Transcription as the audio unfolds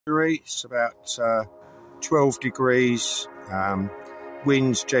It's about 12 degrees.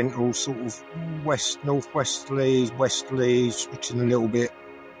 Winds gentle, sort of northwesterlies, westerlies, switching a little bit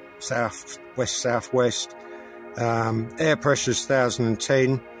southwest. Air pressure's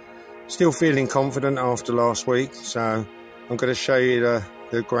 1010. Still feeling confident after last week, so I'm going to show you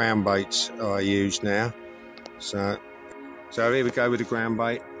the ground baits I use now. So here we go with the ground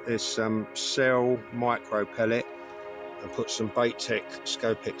bait. There's some Cell micro pellet. I put some Bait Tech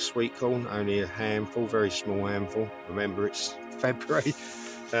Scopex sweet corn, only a handful, very small handful. Remember, it's February.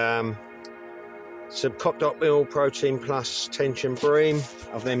 Some Copped Up Meal Protein Plus Tension Bream.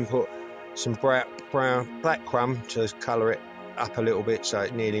 I've then put some black crumb to colour it up a little bit so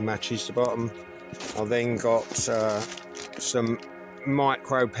it nearly matches the bottom. I've then got some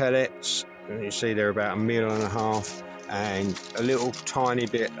micro pellets. You see they're about 1.5 mil, and a little tiny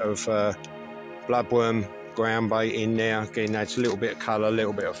bit of bloodworm ground bait in there. Again, adds a little bit of colour, a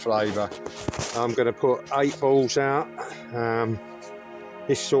little bit of flavour. I'm going to put 8 balls out,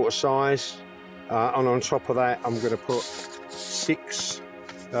 this sort of size, and on top of that I'm going to put 3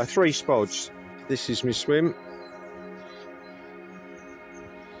 spods. This is my swim.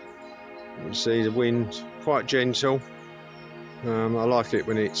 You can see the wind quite gentle. I like it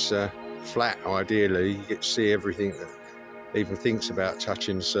when it's flat. Ideally you get to see everything that even thinks about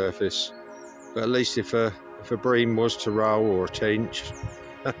touching the surface. But at least if a bream was to roll, or a tench,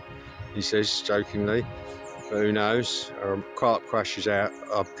 he says jokingly, but who knows, or a carp crashes out,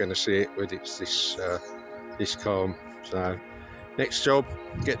 I'm going to see it when it's this calm. So next job,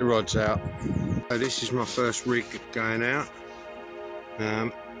 get the rods out. So this is my first rig going out.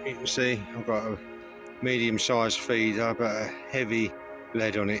 You can see I've got a medium-sized feeder, but a heavy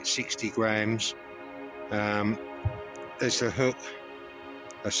lead on it, 60 grams. There's the hook,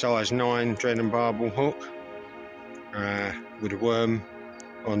 a size 9 dread and barbel hook with a worm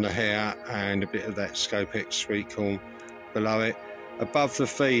on the hair and a bit of that Scopex sweet corn below it. Above the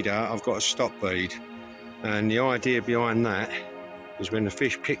feeder I've got a stop bead, and the idea behind that is when the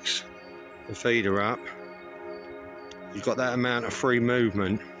fish picks the feeder up, you've got that amount of free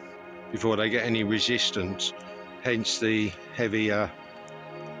movement before they get any resistance, hence the heavier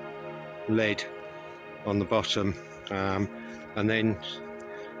lead on the bottom. And then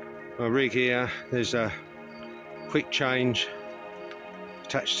my rig here, there's a quick change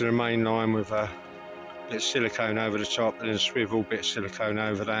attached to the main line with a bit of silicone over the top and a swivel bit of silicone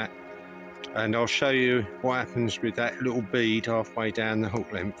over that. And I'll show you what happens with that little bead halfway down the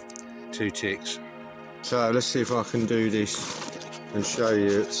hook length. 2 ticks. So let's see if I can do this and show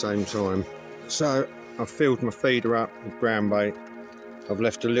you at the same time. So I've filled my feeder up with ground bait. I've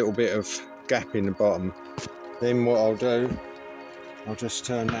left a little bit of gap in the bottom. Then what I'll do, I'll just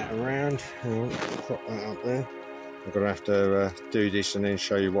turn that around and prop that up there. I'm going to have to do this and then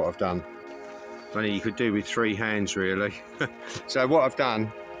show you what I've done. Funny, you could do with 3 hands really. So what I've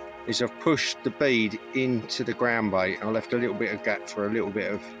done is I've pushed the bead into the ground bait. I left a little bit of gap for a little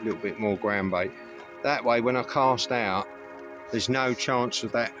bit more ground bait. That way when I cast out, there's no chance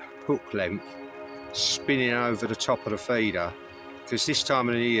of that hook length spinning over the top of the feeder, because this time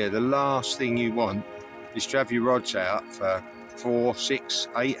of the year the last thing you want is to have your rods out for 4, 6,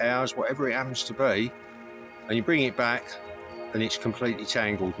 8 hours, whatever it happens to be, and you bring it back and it's completely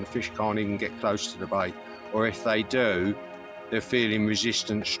tangled and the fish can't even get close to the bait, or if they do, they're feeling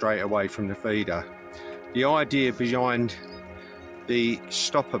resistance straight away from the feeder. The idea behind the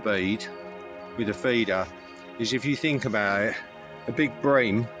stopper bead with the feeder is, if you think about it, a big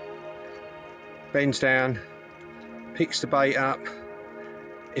bream bends down, picks the bait up.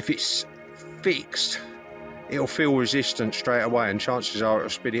 If it's fixed, it'll feel resistance straight away and chances are it'll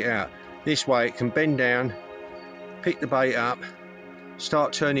spit it out. This way it can bend down, pick the bait up,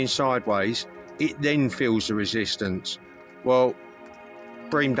 start turning sideways, it then feels the resistance. Well,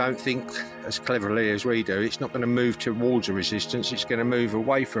 bream don't think as cleverly as we do. It's not going to move towards the resistance, it's going to move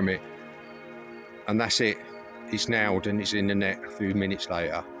away from it, and that's it. It's nailed and it's in the net a few minutes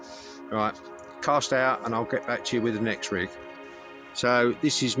later. Right, cast out and I'll get back to you with the next rig. So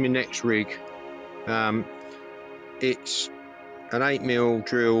this is my next rig. It's an 8 mil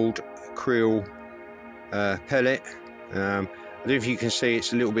drilled krill pellet. I don't know if you can see,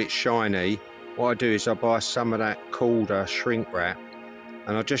 it's a little bit shiny. What I do is I buy some of that Calder shrink wrap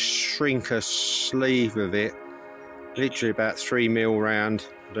and I just shrink a sleeve of it, literally about 3 mil round.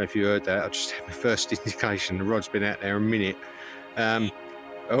 I don't know if you heard that, I just had my first indication. The rod's been out there a minute.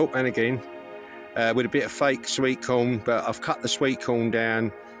 Oh, and again, with a bit of fake sweet corn, but I've cut the sweet corn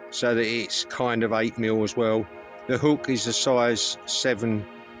down so that it's kind of 8 mil as well. The hook is a size 7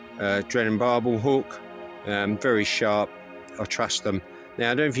 dread and barbel hook, very sharp. I trust them. Now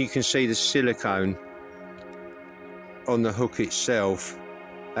I don't know if you can see the silicone on the hook itself,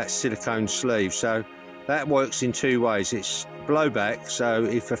 that silicone sleeve. So that works in two ways. It's blowback, so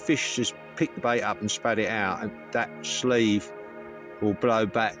if a fish just picked the bait up and spat it out, that sleeve will blow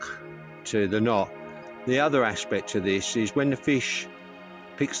back to the knot. The other aspect of this is when the fish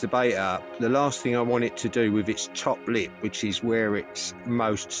picks the bait up, the last thing I want it to do with its top lip, which is where it's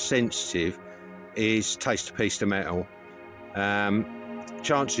most sensitive, is taste a piece of metal.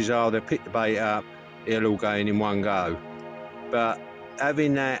 Chances are they'll pick the bait up, it'll all go in one go. But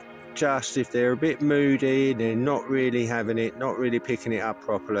having that, just if they're a bit moody, they're not really having it, not really picking it up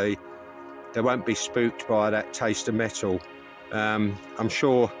properly, they won't be spooked by that taste of metal. I'm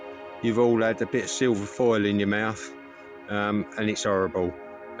sure you've all had a bit of silver foil in your mouth, and it's horrible.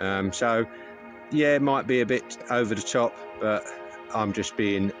 So yeah, it might be a bit over the top, but I'm just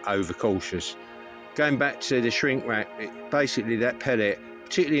being overcautious. Going back to the shrink wrap, basically that pellet,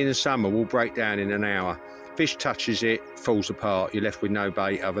 particularly in the summer, will break down in an hour. Fish touches it, falls apart, you're left with no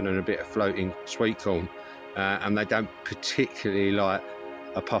bait other than a bit of floating sweet corn. And they don't particularly like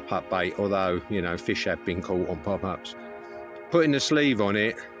a pop-up bait, although, you know, fish have been caught on pop-ups. Putting the sleeve on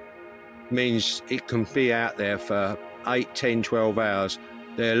it means it can be out there for 8, 10, 12 hours.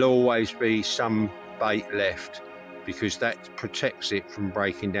 There'll always be some bait left because that protects it from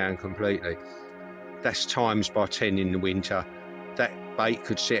breaking down completely. That's times by 10 in the winter. That bait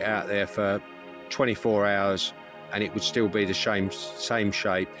could sit out there for 24 hours and it would still be the same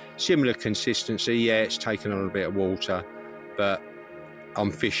shape, similar consistency. Yeah, it's taken on a bit of water, but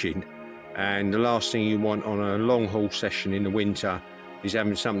I'm fishing, and the last thing you want on a long haul session in the winter is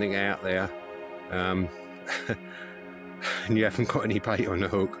having something out there and you haven't got any bait on the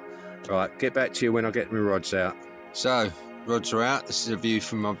hook. Right, get back to you when I get my rods out. So rods are out. This is a view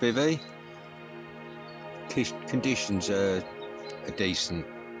from my bivvy. Conditions are decent.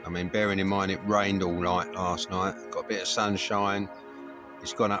 I mean, bearing in mind it rained all night last night, got a bit of sunshine.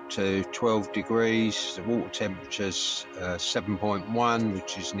 It's gone up to 12 degrees. The water temperature's 7.1,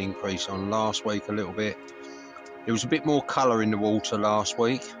 which is an increase on last week a little bit. There was a bit more colour in the water last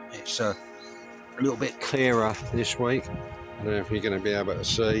week. It's a little bit clearer this week. I don't know if you're going to be able to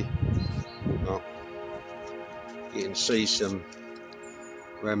see. Oh, you can see some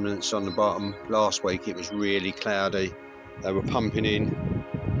remnants on the bottom. Last week it was really cloudy. They were pumping in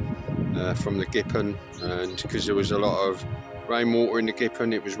from the Gippon, and because there was a lot of rainwater in the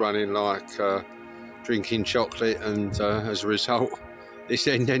Gippon, it was running like drinking chocolate, and as a result this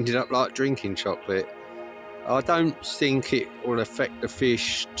end ended up like drinking chocolate. I don't think it will affect the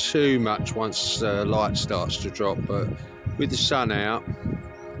fish too much once light starts to drop, but with the sun out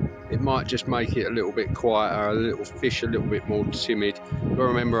it might just make it a little bit quieter, a little fish a little bit more timid. But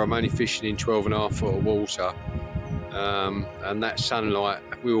remember, I'm only fishing in 12.5 foot of water, and that sunlight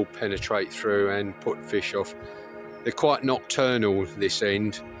will penetrate through and put the fish off. They're quite nocturnal this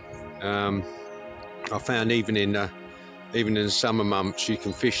end. I found even in the summer months you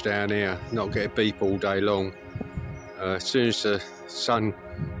can fish down here, not get a beep all day long. As soon as the sun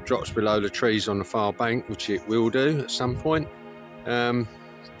drops below the trees on the far bank, which it will do at some point,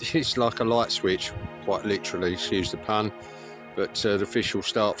 it's like a light switch, quite literally, excuse the pun, but the fish will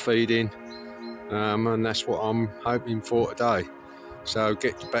start feeding, and that's what I'm hoping for today. So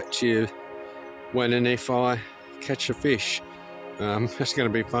get back to you when and if I catch a fish. That's going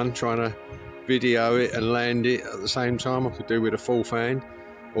to be fun, trying to video it and land it at the same time. I could do with a full fan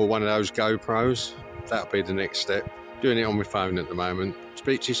or one of those GoPros. That'll be the next step. Doing it on my phone at the moment.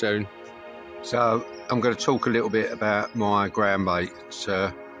 Speak to you soon. So I'm going to talk a little bit about my ground bait.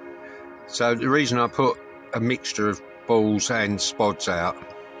 So the reason I put a mixture of balls and spods out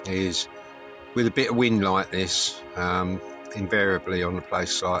is with a bit of wind like this, invariably on a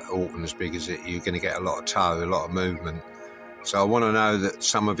place like Alton, as big as it, you're going to get a lot of tow, a lot of movement. So I want to know that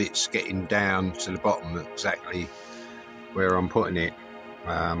some of it's getting down to the bottom exactly where I'm putting it.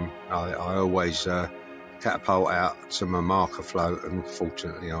 I always catapult out to my marker float, and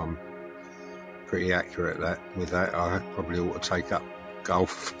fortunately I'm pretty accurate with that. I probably ought to take up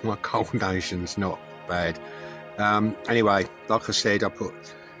golf. My coordination's not bad. Anyway, like I said, I put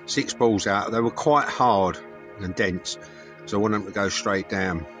 6 balls out. They were quite hard and dense, so I want them to go straight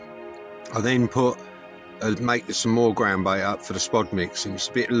down. I then make some more ground bait up for the spod mix, and it's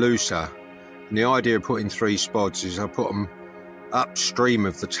a bit looser. And the idea of putting 3 spods is I put them upstream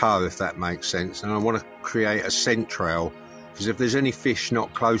of the tow, if that makes sense, and I want to create a scent trail, because if there's any fish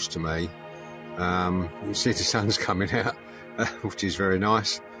not close to me, you see the sun's coming out, which is very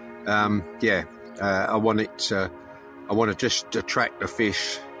nice. I want to just attract the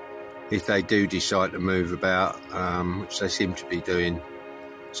fish if they do decide to move about, which they seem to be doing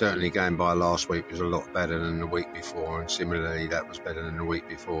certainly going by last week was a lot better than the week before, and similarly that was better than the week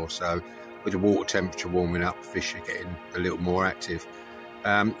before. So with the water temperature warming up, fish are getting a little more active.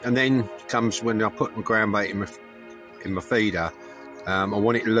 And then comes when I put my ground bait in my feeder. I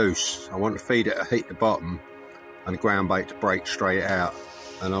want it loose. I want the feeder to hit the bottom and the ground bait to break straight out.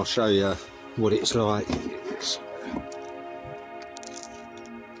 And I'll show you what it's like.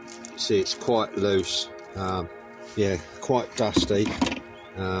 See, it's quite loose. Yeah, quite dusty.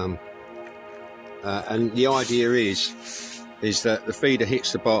 And the idea is that the feeder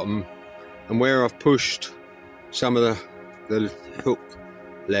hits the bottom, and where I've pushed some of the hook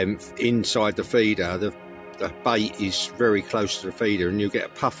length inside the feeder, the bait is very close to the feeder, and you'll get a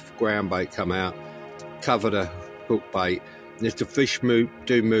puff of ground bait come out, cover the hook bait, and if the fish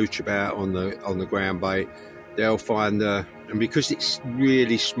do mooch about on the ground bait, they'll find and because it's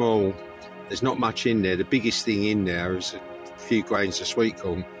really small, there's not much in there. The biggest thing in there is a few grains of sweet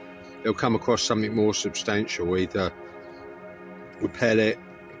corn. They'll come across something more substantial, either a pellet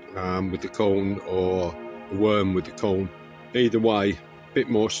with the corn or a worm with the corn. Either way, a bit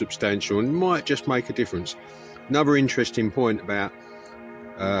more substantial, and might just make a difference. Another interesting point about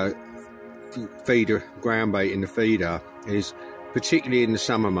feeder ground bait in the feeder is, particularly in the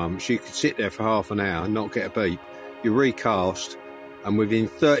summer months, you could sit there for half an hour and not get a beep. You recast, and within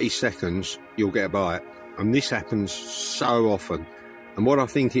 30 seconds you'll get a bite. And this happens so often. And what I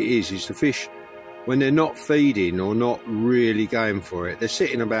think it is the fish, when they're not feeding or not really going for it, they're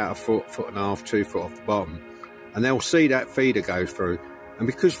sitting about a foot, foot and a half, 2 foot off the bottom, and they'll see that feeder go through. And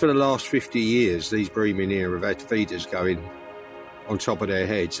because for the last 50 years these bream in here have had feeders going on top of their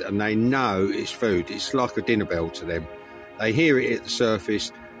heads, and they know it's food, it's like a dinner bell to them. They hear it hit the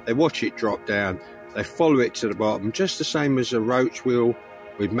surface, they watch it drop down, they follow it to the bottom, just the same as a roach will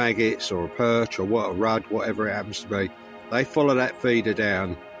with maggots or a perch or a rudd, whatever it happens to be. They follow that feeder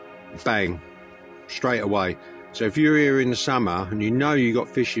down, bang, straight away. So if you're here in the summer and you know you've got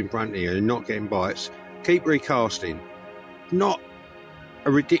fish in front of you and you're not getting bites, keep recasting. Not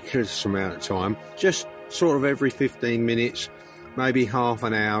a ridiculous amount of time, just sort of every 15 minutes, maybe half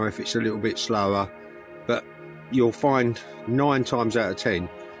an hour if it's a little bit slower, but you'll find 9 times out of 10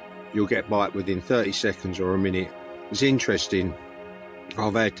 you'll get bite within 30 seconds or a minute. It's interesting,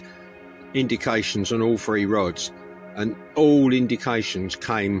 I've had indications on all 3 rods, and all indications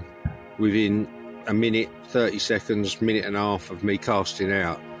came within a minute, 30 seconds, minute and a half of me casting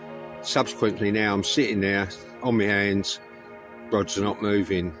out. Subsequently now I'm sitting there on my hands, rods are not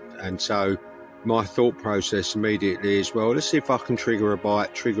moving, and so my thought process immediately is, well, let's see if I can trigger a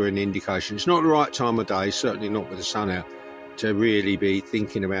bite, trigger an indication. It's not the right time of day, certainly not with the sun out, to really be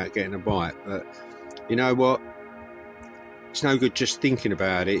thinking about getting a bite. But you know what, it's no good just thinking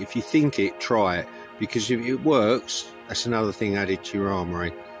about it. If you think it, try it, because if it works, that's another thing added to your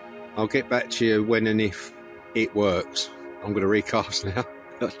armoury. I'll get back to you when and if it works. I'm going to recast now,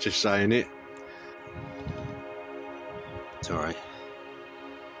 not just saying it. Sorry.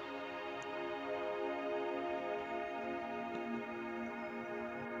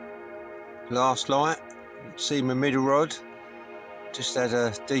 Last light, see my middle rod, just had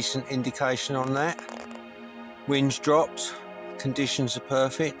a decent indication on that. Wind's dropped, conditions are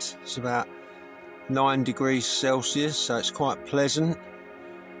perfect. It's about 9 degrees Celsius, so it's quite pleasant,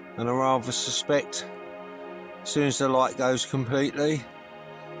 and I rather suspect as soon as the light goes completely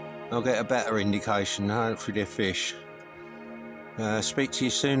I'll get a better indication, hopefully they're fish. Speak to you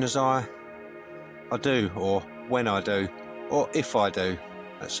as soon as I do, or when I do, or if I do.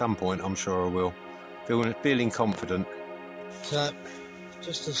 At some point I'm sure I will. Feeling confident. So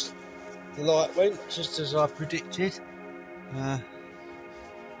just as the light went, just as I predicted,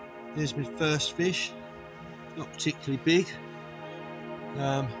 here's my first fish. Not particularly big,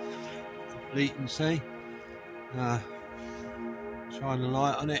 you can see. Shine the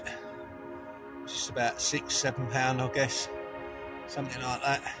light on it, just about 6-7 pound I guess, something like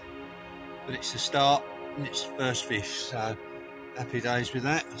that, but it's the start and it's the first fish, so happy days with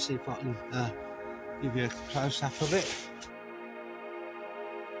that. I'll see if I can give you a close-up of it.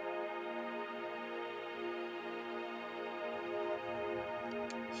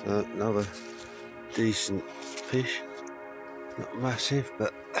 So another decent fish, not massive,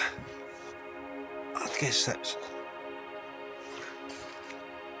 but I guess that's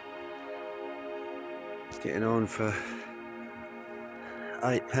getting on for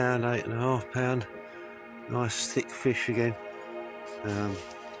 £8, £8.5. Nice thick fish again.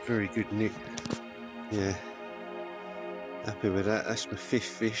 Very good nick. Yeah, happy with that. That's my 5th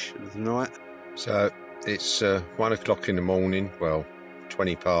fish of the night. So it's 1 o'clock in the morning, well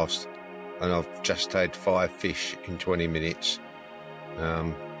 20 past, and I've just had 5 fish in 20 minutes.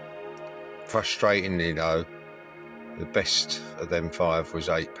 Frustratingly though, the best of them 5 was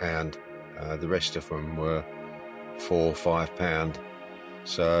 £8. The rest of them were £4 or £5.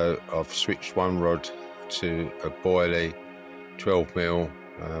 So I've switched one rod to a boilie 12mm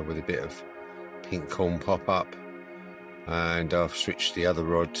with a bit of pink corn pop-up, and I've switched the other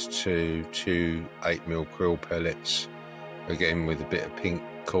rod to 2 8mm krill pellets, again with a bit of pink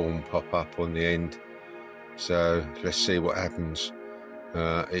corn pop-up on the end. So let's see what happens.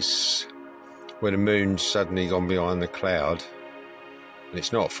 It's when the moon's suddenly gone behind the cloud, and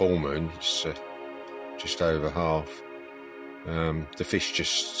it's not a full moon, it's just over half. The fish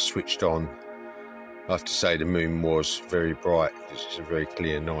just switched on. I have to say the moon was very bright because it's a very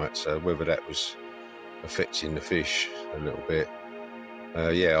clear night, so whether that was affecting the fish a little bit.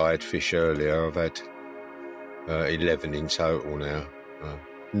 Yeah, I had fish earlier. I've had 11 in total now.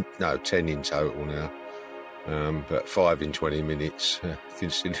 No, 10 in total now. But 5 in 20 minutes,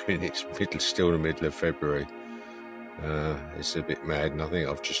 considering it's still the middle of February. It's a bit mad, and I think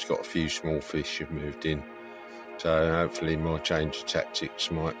I've just got a few small fish have moved in. So hopefully my change of tactics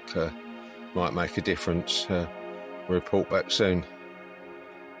might make a difference. We'll report back soon.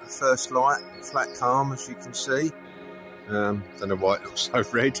 The first light, flat calm, as you can see. Don't know why it looks so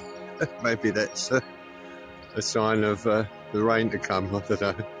red. Maybe that's a sign of the rain to come, I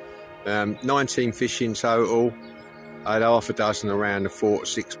don't know. 19 fish in total. I had half a dozen around the £4 to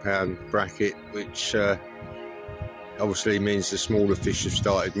 £6 bracket, which obviously means the smaller fish have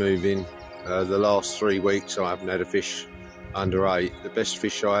started moving. The last 3 weeks I haven't had a fish under 8. The best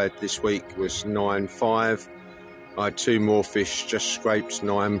fish I had this week was 9.5. I had 2 more fish, just scraped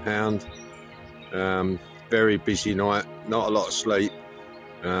 £9. Very busy night, not a lot of sleep.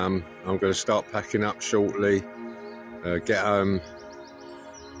 I'm going to start packing up shortly, get home,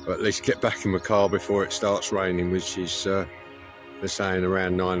 or at least get back in my car before it starts raining, which is they're saying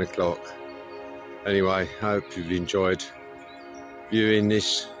around 9 o'clock. Anyway, I hope you've enjoyed viewing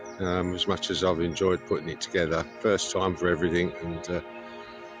this as much as I've enjoyed putting it together. First time for everything, and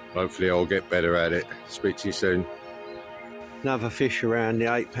hopefully I'll get better at it. Speak to you soon. Another fish around the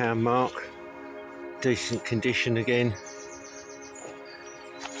 £8 mark. Decent condition again.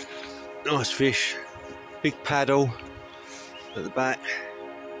 Nice fish. Big paddle at the back.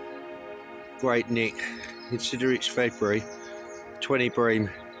 Great nick. Consider it's February. 20 bream.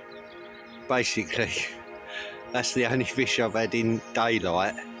 Basically, that's the only fish I've had in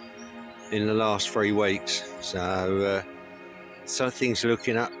daylight in the last 3 weeks. So things are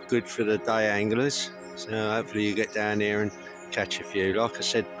looking up good for the day anglers. So hopefully you get down here and catch a few. Like I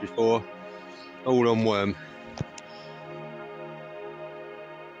said before, all on worm.